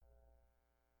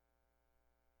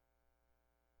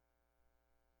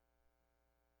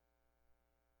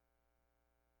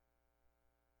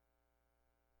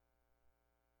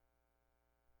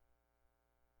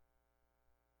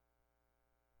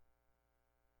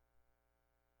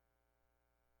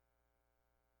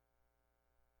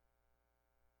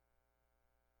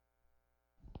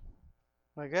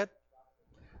All right, good.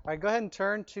 All right, go ahead and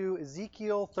turn to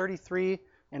Ezekiel 33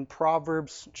 and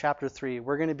Proverbs chapter 3.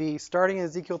 We're going to be starting in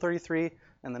Ezekiel 33,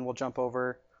 and then we'll jump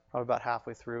over probably about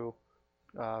halfway through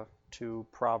to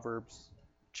Proverbs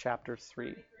chapter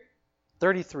 3.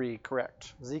 33,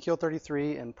 correct. Ezekiel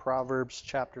 33 and Proverbs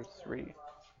chapter 3.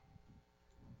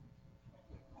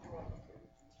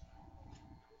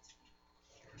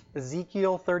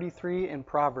 Ezekiel 33 and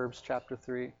Proverbs chapter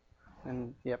 3.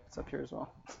 And yep, it's up here as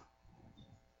well.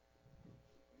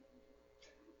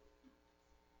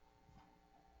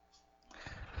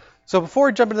 So before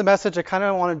we jump into the message, I kind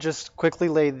of want to just quickly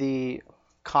lay the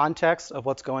context of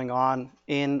what's going on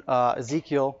in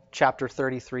Ezekiel chapter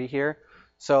 33 here.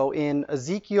 So in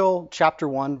Ezekiel chapter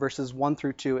 1, verses 1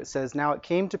 through 2, it says, "Now it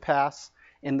came to pass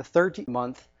in the 13th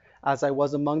month, as I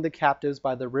was among the captives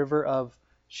by the river of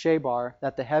Shebar,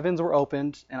 that the heavens were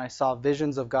opened, and I saw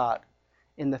visions of God.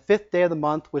 In the 5th day of the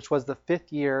month, which was the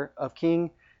 5th year of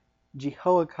King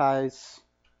Jehoiakim's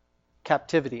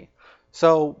captivity."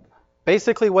 So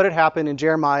basically, what had happened in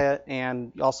Jeremiah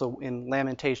and also in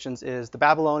Lamentations is the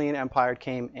Babylonian Empire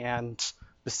came and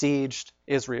besieged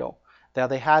Israel. Now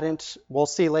they hadn't, we'll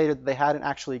see later, that they hadn't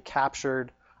actually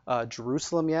captured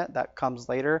Jerusalem yet. That comes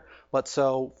later. But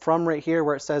so from right here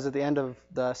where it says at the end of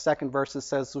the second verse, it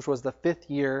says, which was the 5th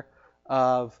year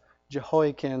of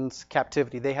Jehoiakim's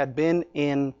captivity. They had been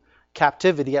in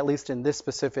captivity, at least in this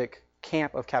specific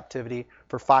camp of captivity,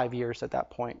 for 5 years at that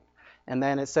point. And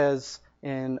then it says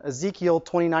in Ezekiel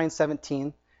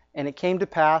 29:17, "And it came to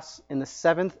pass in the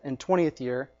 7th and 20th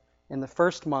year, in the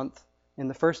 1st month, in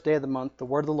the 1st day of the month, the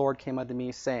word of the Lord came unto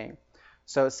me, saying."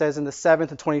 So it says in the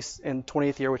 7th and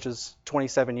 20th year, which is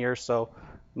 27 years, so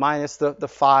minus the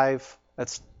 5,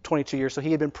 that's 22 years. So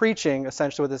he had been preaching,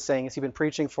 essentially what it's saying is he'd been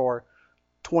preaching for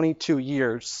 22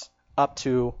 years up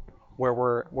to where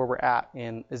we're at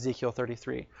in Ezekiel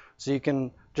 33. So you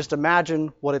can just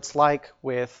imagine what it's like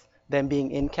with them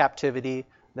being in captivity,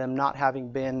 them not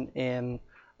having been in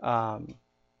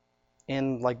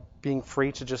like being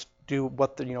free to just do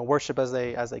what the, worship as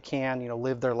they can,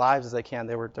 live their lives as they can.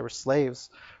 They were slaves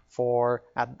for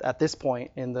at this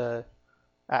point in the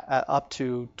up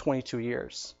to 22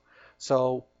 years.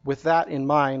 So with that in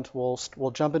mind,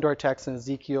 we'll jump into our text in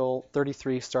Ezekiel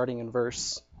 33, starting in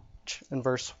verse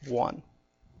 1.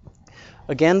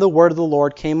 "Again the word of the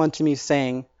Lord came unto me,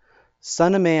 saying,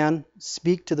 Son of man,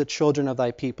 speak to the children of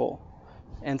thy people,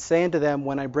 and say unto them,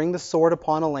 When I bring the sword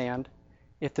upon a land,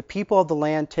 if the people of the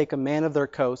land take a man of their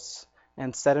coasts,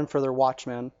 and set him for their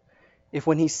watchman, if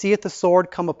when he seeth the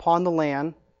sword come upon the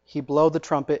land, he blow the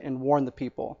trumpet and warn the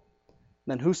people,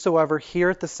 then whosoever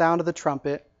heareth the sound of the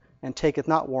trumpet, and taketh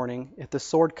not warning, if the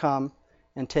sword come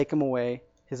and take him away,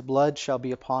 his blood shall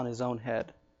be upon his own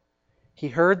head. He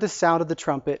heard the sound of the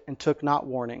trumpet, and took not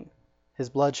warning,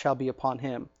 his blood shall be upon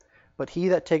him. But he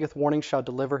that taketh warning shall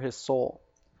deliver his soul.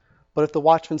 But if the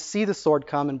watchman see the sword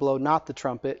come and blow not the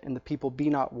trumpet, and the people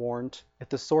be not warned, if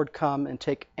the sword come and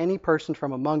take any person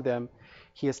from among them,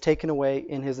 he is taken away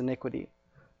in his iniquity.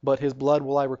 But his blood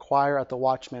will I require at the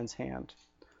watchman's hand.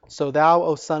 So thou,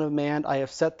 O son of man, I have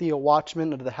set thee a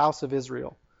watchman unto the house of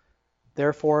Israel.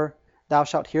 Therefore thou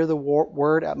shalt hear the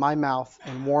word at my mouth,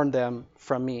 and warn them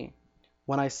from me.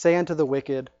 When I say unto the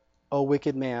wicked, O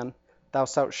wicked man, thou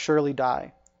shalt surely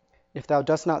die. If thou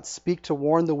dost not speak to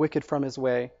warn the wicked from his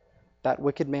way, that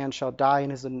wicked man shall die in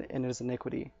his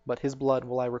iniquity, but his blood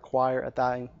will I require at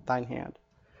thine hand.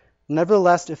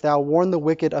 Nevertheless, if thou warn the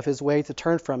wicked of his way to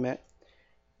turn from it,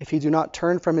 if he do not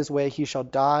turn from his way, he shall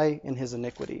die in his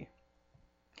iniquity.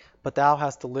 But thou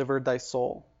hast delivered thy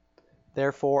soul.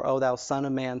 Therefore, O thou son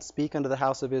of man, speak unto the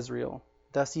house of Israel.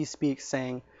 Thus ye speak,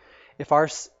 saying, If our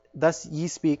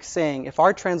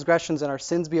transgressions and our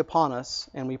sins be upon us,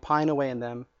 and we pine away in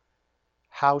them,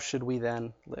 how should we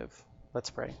then live? Let's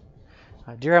pray.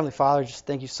 Dear Heavenly Father, just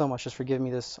thank you so much just for giving me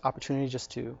this opportunity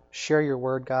just to share your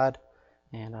word, God.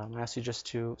 And I ask you just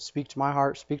to speak to my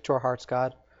heart, speak to our hearts,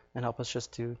 God, and help us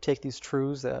just to take these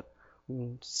truths that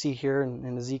we see here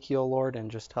in Ezekiel, Lord,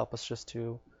 and just help us just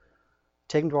to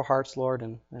take them to our hearts, Lord,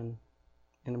 and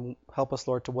help us,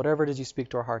 Lord, to whatever it is you speak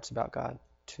to our hearts about, God,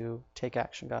 to take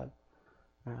action, God.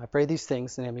 I pray these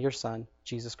things in the name of your Son,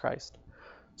 Jesus Christ.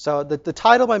 So the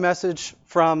title of my message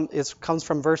comes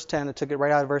from verse 10. I took it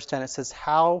right out of verse 10. It says,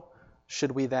 How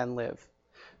should we then live?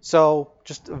 So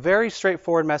just a very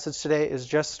straightforward message today is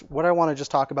just what I want to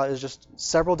just talk about is just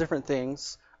several different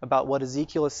things about what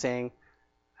Ezekiel is saying.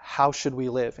 How should we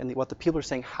live? And what the people are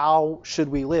saying, how should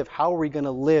we live? How are we going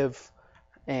to live?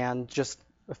 And just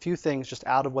a few things just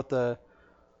out of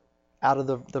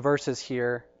the verses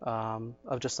here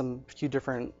of just some few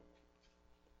different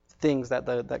things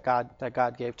that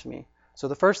God gave to me. So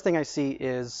the first thing I see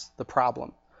is the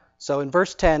problem. So in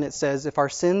verse 10 it says, if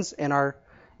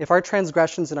our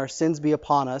transgressions and our sins be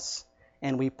upon us,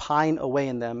 and we pine away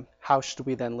in them, how should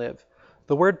we then live?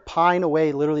 The word pine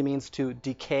away literally means to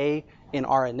decay in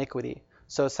our iniquity.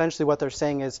 So essentially what they're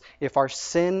saying is, if our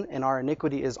sin and our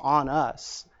iniquity is on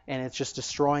us, and it's just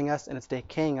destroying us and it's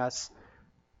decaying us,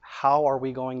 how are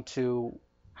we going to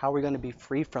be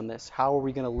free from this? How are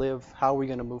we going to live? How are we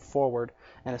going to move forward?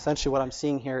 And essentially what I'm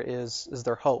seeing here is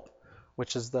their hope,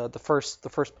 which is the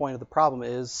first point of the problem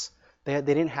is they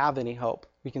didn't have any hope.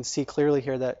 We can see clearly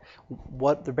here that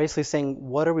what they're basically saying,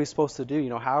 what are we supposed to do?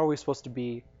 How are we supposed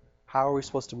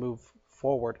to move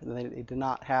forward? And they did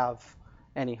not have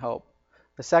any hope.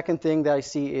 The second thing that I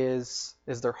see is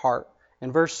their heart.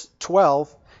 In verse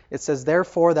 12, it says,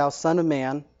 therefore, thou son of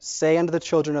man, say unto the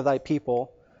children of thy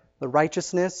people, the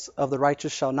righteousness of the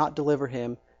righteous shall not deliver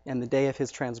him in the day of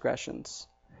his transgressions.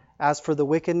 As for the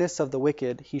wickedness of the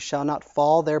wicked, he shall not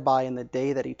fall thereby in the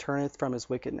day that he turneth from his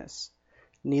wickedness.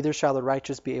 Neither shall the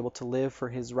righteous be able to live for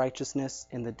his righteousness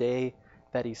in the day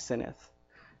that he sinneth.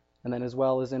 And then as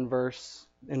well as in verse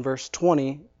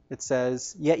 20, it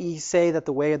says, yet ye say that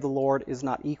the way of the Lord is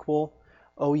not equal.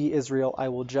 O ye Israel, I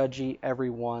will judge ye every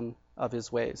one of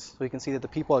his ways. So you can see that the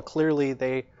people are clearly,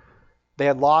 they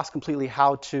had lost completely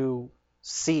how to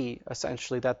see,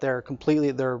 essentially, that they're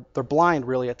blind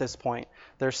really at this point.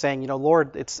 They're saying,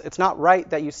 Lord, it's not right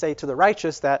that you say to the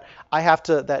righteous that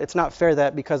that it's not fair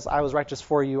that because I was righteous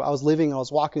for you, I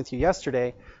was walking with you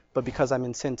yesterday, but because I'm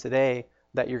in sin today,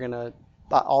 that you're going to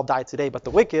all die today. But the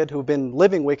wicked who've been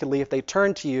living wickedly, if they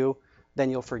turn to you,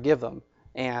 then you'll forgive them.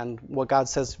 And what God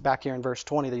says back here in verse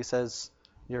 20, that he says,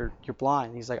 you're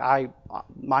blind. He's like,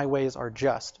 my ways are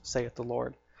just, saith the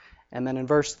Lord. And then in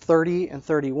verse 30 and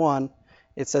 31,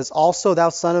 it says, also thou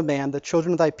son of man, the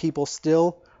children of thy people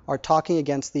still are talking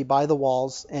against thee by the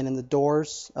walls and in the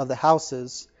doors of the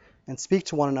houses, and speak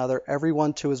to one another, every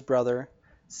one to his brother,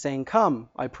 saying, come,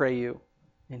 I pray you,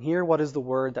 and hear what is the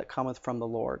word that cometh from the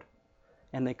Lord.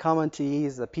 And they come unto thee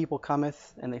as the people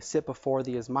cometh, and they sit before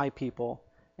thee as my people,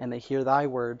 and they hear thy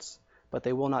words, but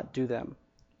they will not do them.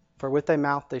 For with thy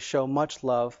mouth they show much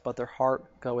love, but their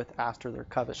heart goeth after their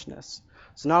covetousness.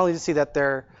 So not only do you see that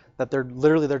they're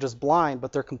just blind,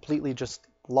 but they're completely just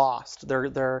lost.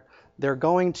 They're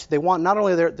going to, they want, not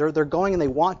only they're going and they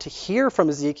want to hear from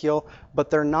Ezekiel, but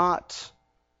they're not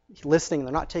listening.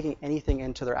 They're not taking anything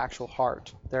into their actual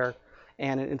heart.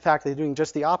 And in fact, they're doing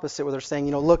just the opposite, where they're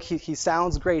saying, look, he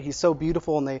sounds great. He's so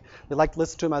beautiful. And they like to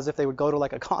listen to him as if they would go to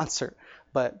like a concert,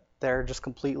 but they're just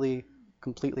completely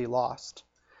lost.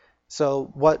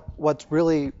 So what's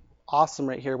really awesome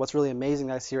right here, what's really amazing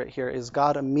that I see right here, is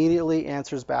God immediately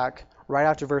answers back right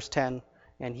after verse 10,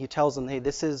 and he tells them, hey,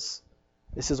 this is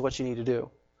what you need to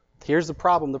do. Here's the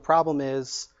problem. The problem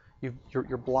is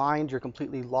you're blind, you're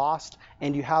completely lost,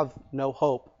 and you have no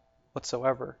hope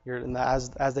whatsoever.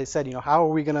 As they said,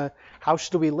 how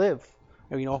should we live?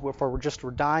 If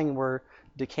we're dying and we're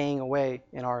decaying away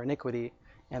in our iniquity.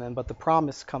 But the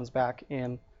promise comes back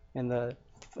in the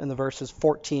verses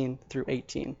 14 through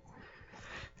 18.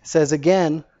 It says,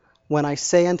 again, when I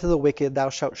say unto the wicked,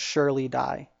 thou shalt surely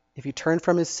die, if he turn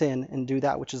from his sin and do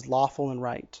that which is lawful and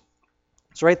right.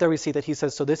 So right there we see that he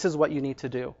says, so this is what you need to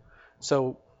do.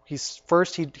 So he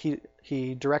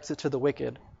directs it to the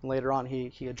wicked, and later on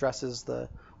he addresses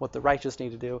what the righteous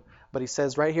need to do. But he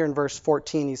says right here in verse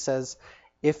 14, he says,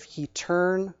 if he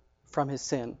turn from his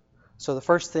sin. So the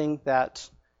first thing, that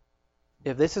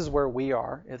if this is where we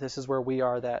are,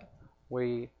 that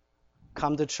we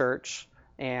come to church,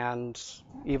 and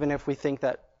even if we think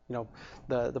that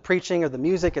the preaching or the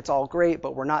music, it's all great,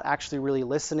 but we're not actually really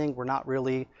listening, we're not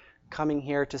really coming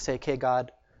here to say, okay,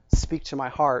 God, speak to my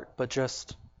heart, but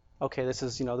just, okay, this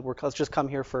is, let's just come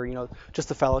here for, just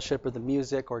the fellowship or the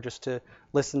music, or just to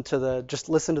listen to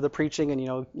the preaching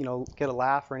and, get a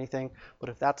laugh or anything. But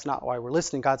if that's not why we're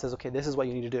listening, God says, okay, this is what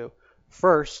you need to do.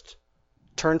 First,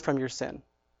 turn from your sin.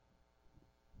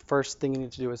 First thing you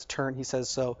need to do is turn. He says,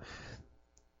 so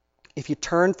if you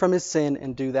turn from his sin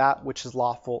and do that which is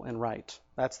lawful and right,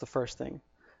 that's the first thing.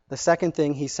 The second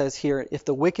thing he says here, if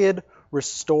the wicked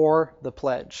restore the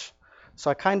pledge.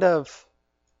 So let's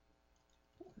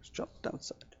jump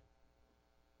downside.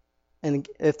 And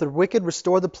if the wicked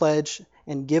restore the pledge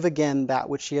and give again that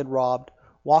which he had robbed,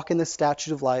 walk in the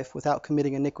statute of life without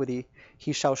committing iniquity,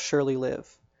 he shall surely live.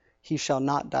 He shall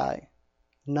not die.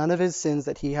 None of his sins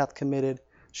that he hath committed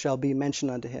shall be mentioned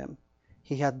unto him.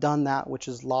 He hath done that which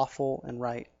is lawful and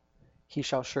right. He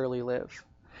shall surely live.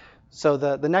 So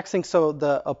the next thing,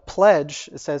 a pledge,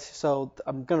 it says, so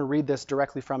I'm going to read this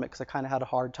directly from it because I kind of had a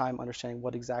hard time understanding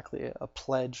what exactly a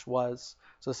pledge was.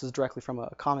 So this is directly from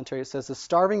a commentary. It says, the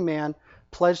starving man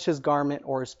pledged his garment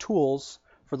or his tools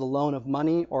for the loan of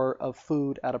money or of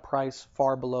food at a price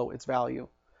far below its value.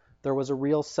 There was a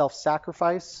real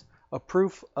self-sacrifice, a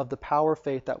proof of the power of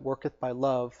faith that worketh by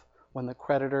love when the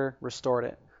creditor restored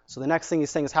it. So the next thing he's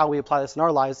saying is how we apply this in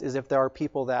our lives is if there are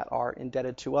people that are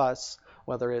indebted to us,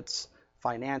 whether it's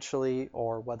financially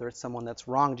or whether it's someone that's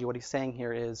wronged you, what he's saying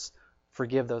here is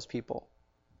forgive those people.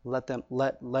 Let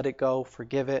it go,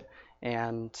 forgive it,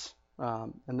 and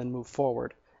then move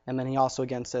forward. And then he also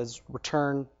again says,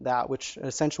 return that which,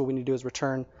 essentially what we need to do is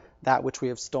return that which we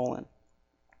have stolen.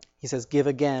 He says, give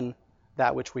again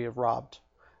that which we have robbed.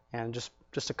 And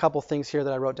just a couple things here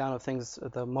that I wrote down of things,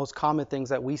 the most common things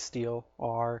that we steal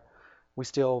are, we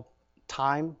steal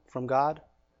time from God,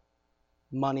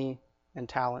 money, and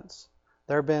talents.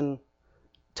 There have been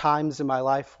times in my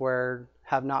life where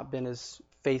have not been as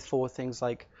faithful with things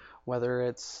like whether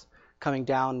it's coming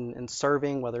down and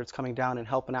serving, whether it's coming down and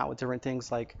helping out with different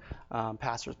things like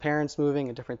pastors' parents moving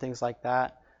and different things like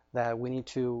that, that we need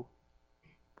to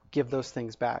give those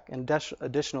things back. And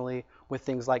additionally, with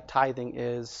things like tithing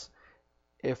is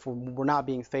if we're not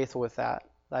being faithful with that.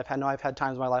 I've had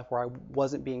times in my life where I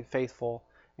wasn't being faithful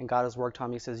and God has worked on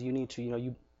me. He says, you need to,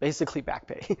 you basically back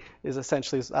pay is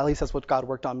essentially, at least that's what God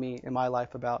worked on me in my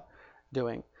life about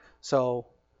doing. So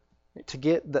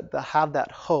to have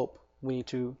that hope, we need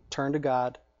to turn to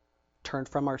God, turn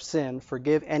from our sin,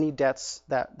 forgive any debts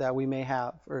that we may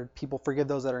have, or people forgive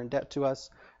those that are in debt to us,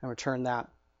 and return that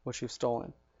which you've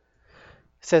stolen.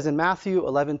 It says in Matthew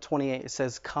 11:28, it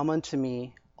says, come unto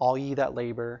me, all ye that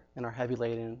labor and are heavy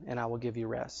laden, and I will give you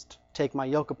rest. Take my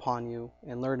yoke upon you,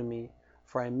 and learn of me,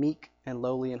 for I am meek and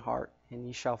lowly in heart, and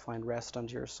ye shall find rest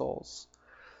unto your souls.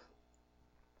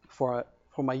 For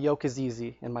my yoke is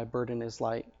easy, and my burden is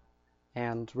light.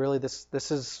 And really,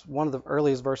 this is one of the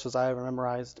earliest verses I ever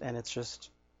memorized, and it's just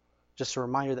a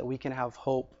reminder that we can have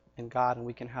hope in God, and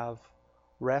we can have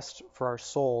rest for our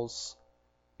souls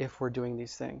if we're doing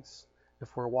these things.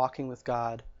 If we're walking with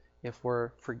God, if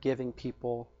we're forgiving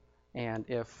people, and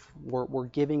if we're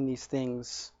giving these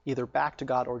things either back to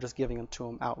God or just giving them to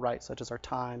Him outright, such as our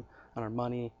time and our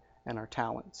money and our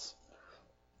talents.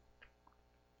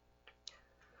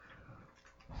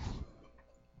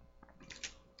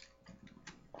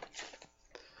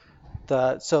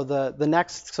 The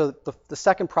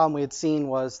second problem we had seen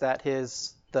was that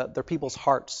their people's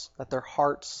hearts, that their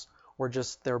hearts were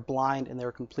they're blind and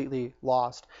they're completely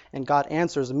lost. And God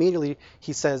answers immediately.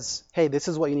 He says, hey, this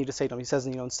is what you need to say to them. He says,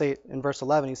 in verse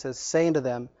 11, he says, say unto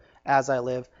them, as I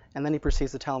live. And then he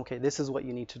proceeds to tell them, okay, this is what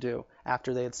you need to do.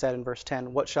 After they had said in verse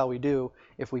 10, what shall we do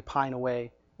if we pine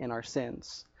away in our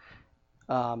sins?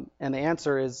 And the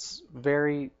answer is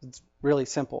it's really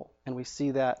simple. And we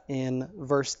see that in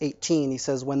verse 18. He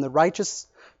says, when the righteous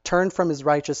turn from his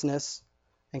righteousness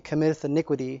and committeth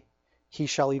iniquity, he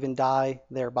shall even die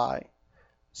thereby.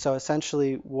 So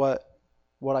essentially what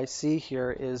I see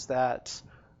here is that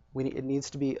it needs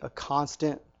to be a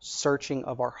constant searching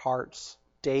of our hearts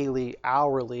daily,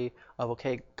 hourly, of,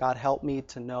 okay, God, help me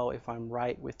to know if I'm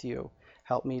right with you.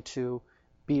 Help me to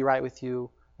be right with you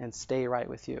and stay right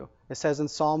with you. It says in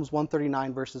Psalms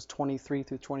 139, verses 23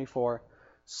 through 24,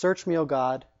 search me, O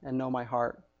God, and know my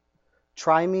heart.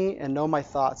 Try me and know my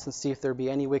thoughts, and see if there be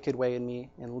any wicked way in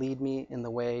me, and lead me in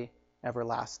the way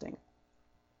everlasting.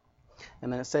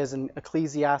 And then it says in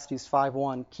Ecclesiastes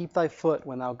 5:1, keep thy foot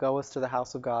when thou goest to the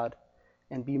house of God,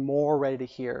 and be more ready to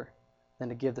hear than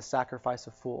to give the sacrifice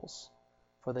of fools,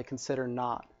 for they consider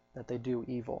not that they do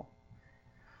evil.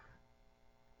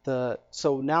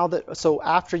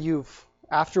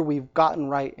 After we've gotten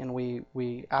right and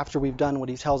after we've done what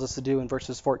he tells us to do in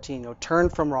verses 14, turn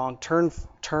from wrong,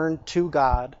 turn to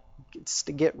God.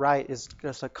 To get right is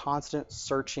just a constant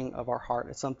searching of our heart.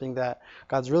 It's something that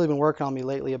God's really been working on me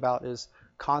lately about, is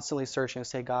constantly searching and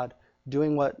say, God,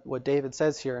 doing what David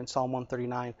says here in Psalm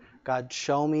 139, God,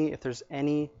 show me if there's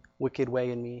any wicked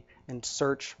way in me and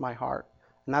search my heart.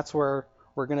 And that's where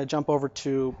we're going to jump over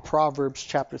to Proverbs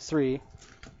chapter 3.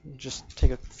 Just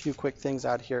take a few quick things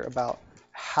out here about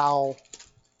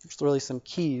there's really some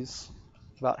keys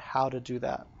about how to do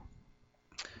that.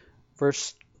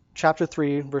 Chapter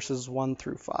 3, verses 1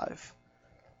 through 5.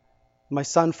 My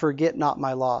son, forget not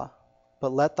my law,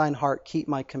 but let thine heart keep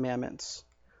my commandments.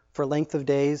 For length of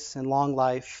days and long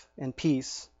life and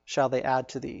peace shall they add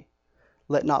to thee.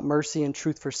 Let not mercy and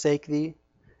truth forsake thee.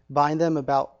 Bind them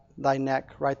about thy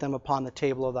neck, write them upon the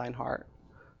table of thine heart.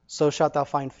 So shalt thou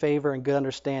find favor and good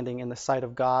understanding in the sight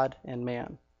of God and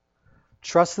man.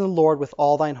 Trust in the Lord with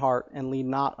all thine heart, and lean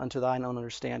not unto thine own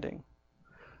understanding.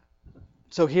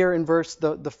 So here in verse,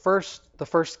 the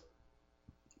first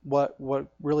what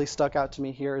really stuck out to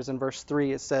me here is in verse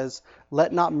 3. It says,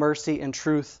 "Let not mercy and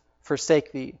truth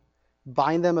forsake thee.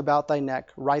 Bind them about thy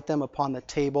neck, write them upon the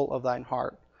table of thine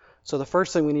heart." So the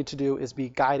first thing we need to do is be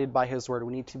guided by his word.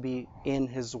 We need to be in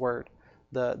his word.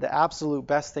 The absolute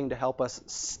best thing to help us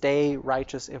stay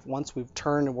righteous, if once we've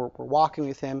turned and we're walking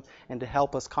with him, and to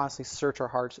help us constantly search our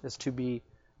hearts, is to be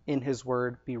in his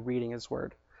word, be reading his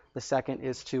word. The second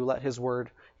is to let his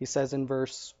word, he says in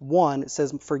verse 1, it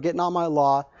says, "Forget not my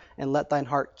law, and let thine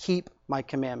heart keep my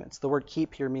commandments." The word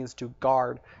keep here means to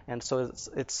guard. And so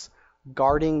it's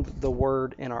guarding the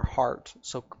word in our heart.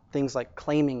 So things like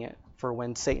claiming it for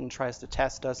when Satan tries to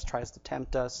test us, tries to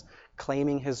tempt us,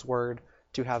 claiming his word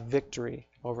to have victory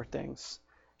over things.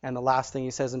 And the last thing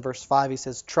he says in verse 5, he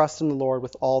says, "Trust in the Lord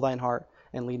with all thine heart,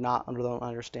 and lean not unto thine own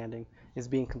understanding," is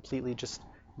being completely just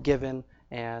given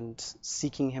and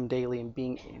seeking him daily and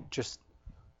being just,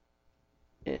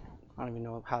 I don't even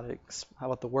know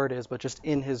what the word is, but just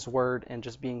in his word and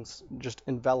just being just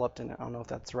enveloped in it. I don't know if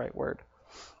that's the right word.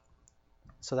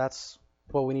 So that's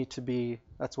what we need to be.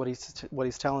 That's what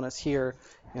he's telling us here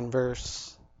in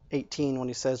verse 18 when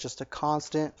he says just a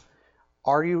constant,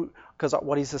 because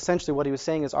what he was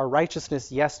saying is our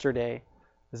righteousness yesterday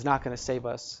is not going to save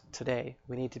us today.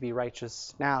 We need to be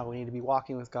righteous now. We need to be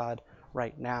walking with God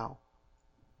right now.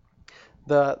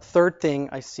 The third thing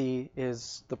I see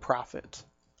is the prophet.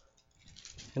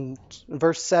 In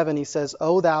verse 7 he says,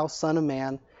 "O thou son of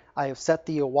man, I have set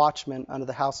thee a watchman unto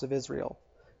the house of Israel.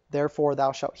 Therefore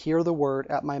thou shalt hear the word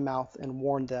at my mouth, and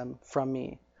warn them from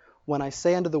me. When I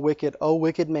say unto the wicked, O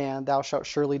wicked man, thou shalt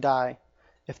surely die.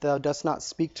 If thou dost not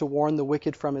speak to warn the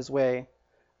wicked from his way,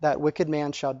 that wicked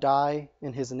man shall die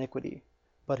in his iniquity,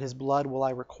 but his blood will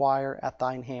I require at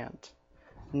thine hand.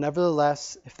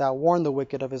 Nevertheless, if thou warn the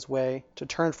wicked of his way, to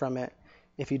turn from it,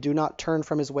 if he do not turn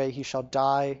from his way, he shall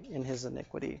die in his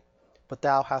iniquity, but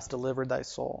thou hast delivered thy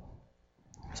soul."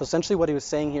 So essentially what he was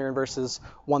saying here in verses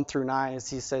 1 through 9 is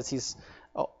he says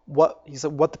what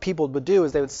the people would do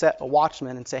is they would set a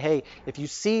watchman and say, "Hey, if you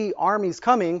see armies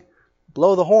coming,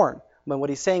 blow the horn." But what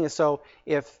he's saying is, so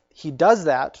if he does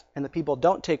that and the people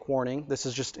don't take warning, this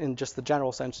is just in just the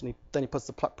general sense, and then he puts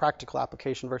the practical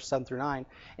application, verse 7 through 9,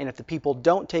 and if the people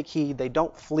don't take heed, they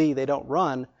don't flee, they don't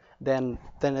run, then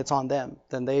it's on them.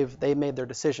 Then they've made their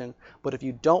decision. But if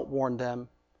you don't warn them,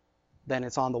 then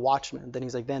it's on the watchman. Then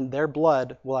he's like, then their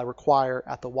blood will I require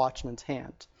at the watchman's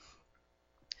hand.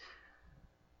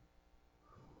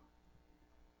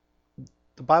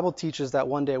 The Bible teaches that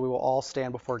one day we will all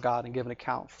stand before God and give an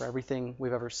account for everything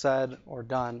we've ever said or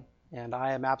done. And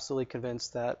I am absolutely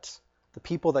convinced that the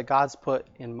people that God's put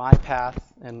in my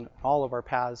path and all of our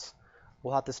paths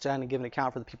will have to stand and give an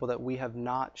account for the people that we have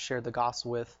not shared the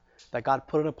gospel with, that God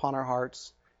put it upon our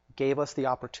hearts, gave us the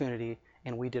opportunity,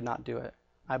 and we did not do it.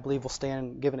 I believe we'll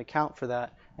stand and give an account for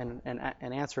that and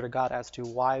answer to God as to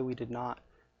why we did not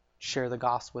share the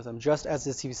gospel with him. Just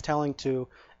as he was telling to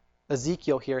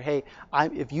Ezekiel here, hey,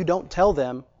 if you don't tell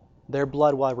them, their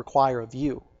blood will I require of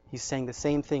you. He's saying the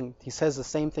same thing. He says the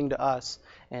same thing to us,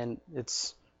 and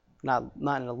it's not in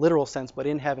a literal sense, but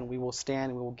in heaven we will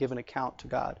stand and we will give an account to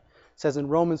God. It says in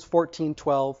Romans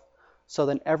 14:12, "So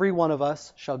then every one of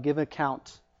us shall give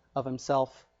account of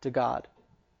himself to God."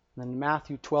 And then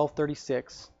Matthew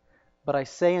 12:36, "But I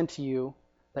say unto you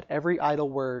that every idle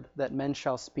word that men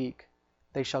shall speak,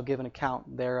 they shall give an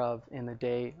account thereof in the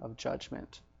day of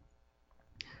judgment."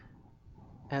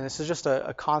 And this is just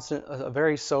a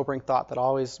very sobering thought that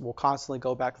always will constantly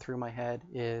go back through my head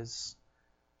is,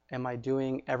 am I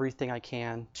doing everything I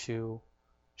can to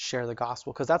share the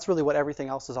gospel? Because that's really what everything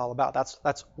else is all about.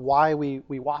 That's why we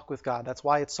walk with God. That's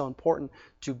why it's so important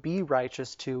to be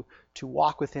righteous, to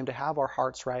walk with him, to have our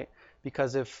hearts right.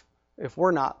 Because if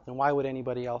we're not, then why would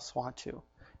anybody else want to?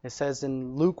 It says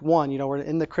in Luke 1, we're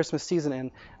in the Christmas season,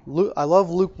 and I love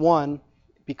Luke 1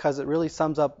 because it really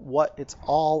sums up what it's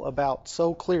all about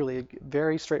so clearly,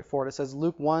 very straightforward. It says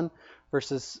Luke 1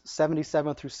 verses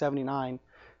 77 through 79,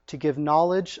 "To give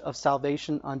knowledge of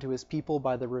salvation unto his people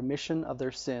by the remission of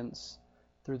their sins,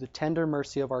 through the tender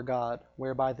mercy of our God,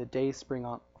 whereby the day spring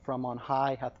from on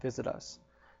high hath visited us,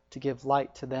 to give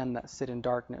light to them that sit in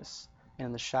darkness and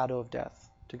in the shadow of death,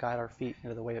 to guide our feet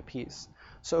into the way of peace."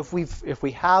 So if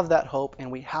we have that hope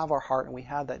and we have our heart and we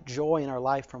have that joy in our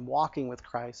life from walking with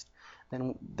Christ,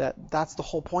 then that's the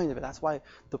whole point of it. That's why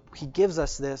he gives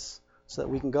us this, so that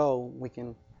we can go, we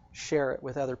can share it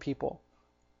with other people.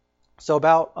 So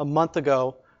about a month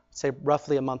ago, say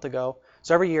roughly a month ago,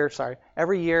 so every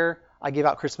year I give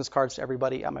out Christmas cards to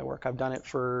everybody at my work. I've done it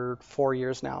for 4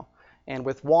 years now. And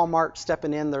with Walmart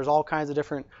stepping in, there's all kinds of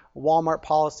different Walmart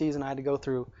policies, and I had to go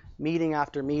through meeting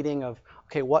after meeting of,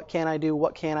 okay, what can I do?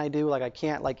 What can I do? Like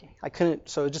I couldn't,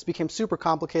 so it just became super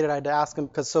complicated. I had to ask him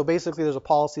because so basically there's a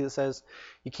policy that says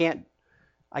you can't,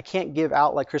 I can't give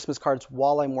out like Christmas cards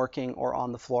while I'm working or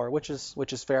on the floor, which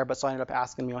is fair. But so I ended up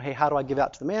asking, hey, how do I give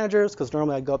out to the managers? Because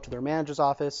normally I go up to their manager's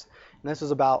office, and this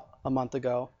was about a month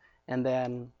ago. And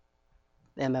then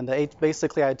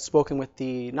basically I had spoken with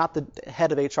not the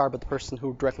head of HR, but the person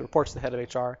who directly reports to the head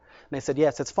of HR. And they said,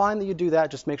 yes, it's fine that you do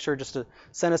that. Just make sure just to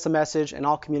send us a message and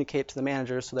I'll communicate to the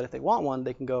managers so that if they want one,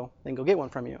 they can go get one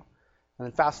from you. And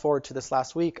then fast forward to this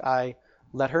last week, I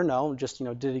let her know, just,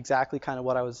 did exactly kind of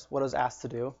what I was asked to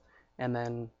do. And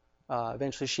then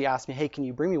eventually she asked me, hey, can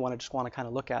you bring me one? I just want to kind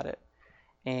of look at it.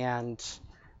 And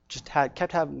just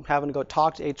kept having to go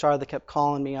talk to HR. They kept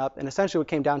calling me up. And essentially what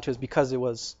it came down to is because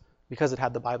it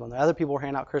had the Bible in there. Other people were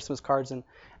handing out Christmas cards, and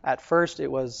at first it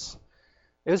was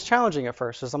challenging at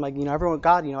first. Because I'm like,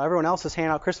 everyone else is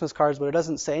handing out Christmas cards, but it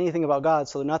doesn't say anything about God,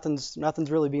 so nothing's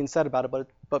really being said about it.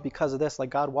 But because of this, like,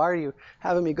 God, why are you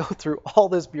having me go through all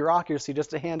this bureaucracy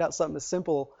just to hand out something as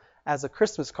simple as a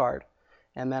Christmas card?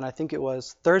 And then I think it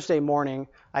was Thursday morning,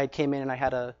 I came in and I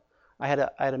had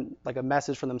a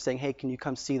message from them saying, hey, can you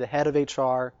come see the head of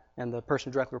HR and the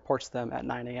person who directly reports to them at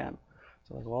 9 a.m.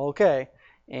 So I'm like, well, okay.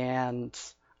 And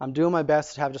I'm doing my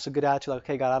best to have just a good attitude, like,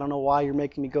 okay, God, I don't know why you're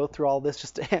making me go through all this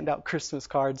just to hand out Christmas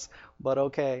cards, but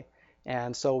okay.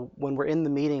 And so when we're in the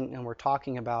meeting and we're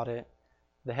talking about it,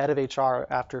 the head of HR,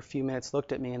 after a few minutes,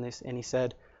 looked at me and he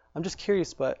said, I'm just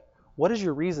curious, but what is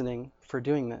your reasoning for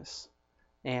doing this?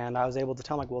 And I was able to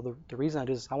tell him, like, well, the reason I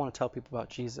do this is I want to tell people about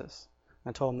Jesus.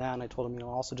 And I told him that, and I told him,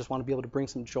 I also just want to be able to bring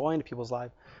some joy into people's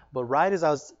lives. But right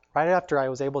after I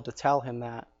was able to tell him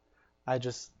that, I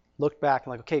just looked back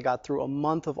and like, okay, God, through a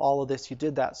month of all of this, you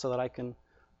did that so that I can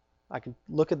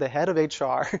look at the head of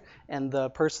HR and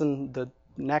the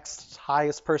next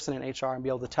highest person in HR and be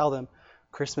able to tell them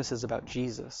Christmas is about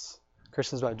Jesus.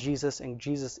 Christmas is about Jesus, and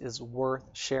Jesus is worth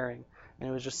sharing. And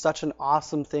it was just such an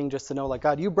awesome thing just to know, like,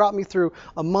 God, you brought me through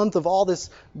a month of all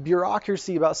this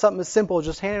bureaucracy about something as simple,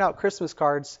 just handing out Christmas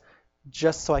cards,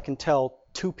 just so I can tell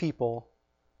two people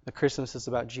that Christmas is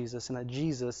about Jesus and that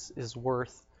Jesus is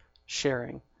worth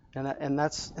sharing. And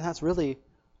that's really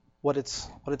what it's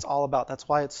all about. That's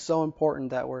why it's so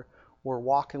important that we're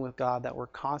walking with God, that we're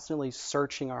constantly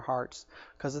searching our hearts.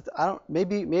 Because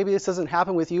maybe this doesn't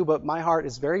happen with you, but my heart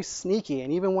is very sneaky,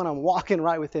 and even when I'm walking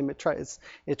right with Him,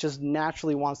 it just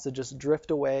naturally wants to just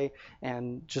drift away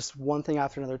and just one thing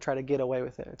after another try to get away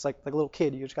with it. It's like a little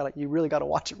kid. You really got to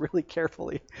watch it really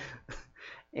carefully.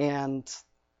 And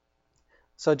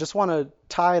so I just want to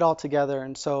tie it all together,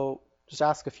 and so just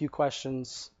ask a few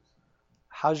questions.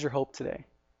 How's your hope today?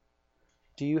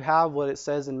 Do you have what it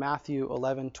says in Matthew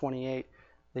 11:28?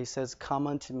 It says, "Come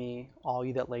unto me, all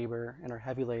you that labor and are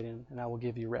heavy laden, and I will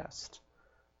give you rest."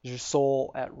 Is your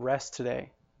soul at rest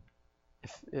today?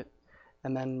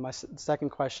 And then my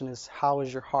second question is, how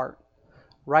is your heart?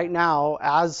 Right now,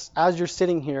 as you're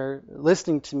sitting here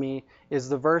listening to me, is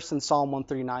the verse in Psalm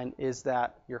 139, is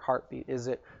that your heartbeat? Is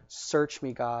it, search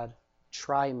me, God,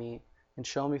 try me, and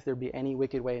show me if there be any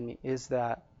wicked way in me? Is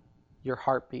that your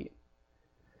heartbeat?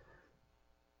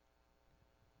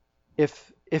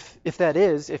 If that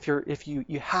is, if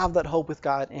you have that hope with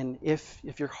God, and if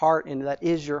your heart and that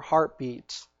is your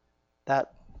heartbeat,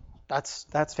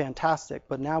 that's fantastic.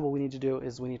 But now what we need to do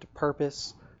is we need to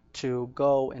purpose to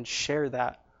go and share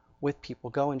that with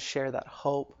people. Go and share that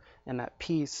hope and that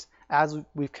peace as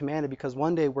we've commanded, because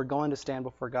one day we're going to stand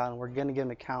before God and we're going to give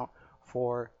an account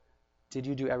for, did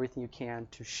you do everything you can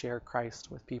to share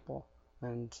Christ with people?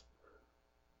 And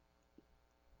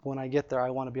when I get there,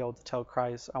 I want to be able to tell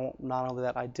Christ, not only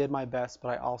that I did my best, but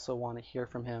I also want to hear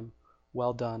from Him,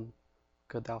 well done,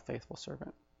 good thou faithful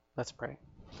servant. Let's pray.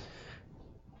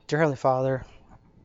 Dear Heavenly Father,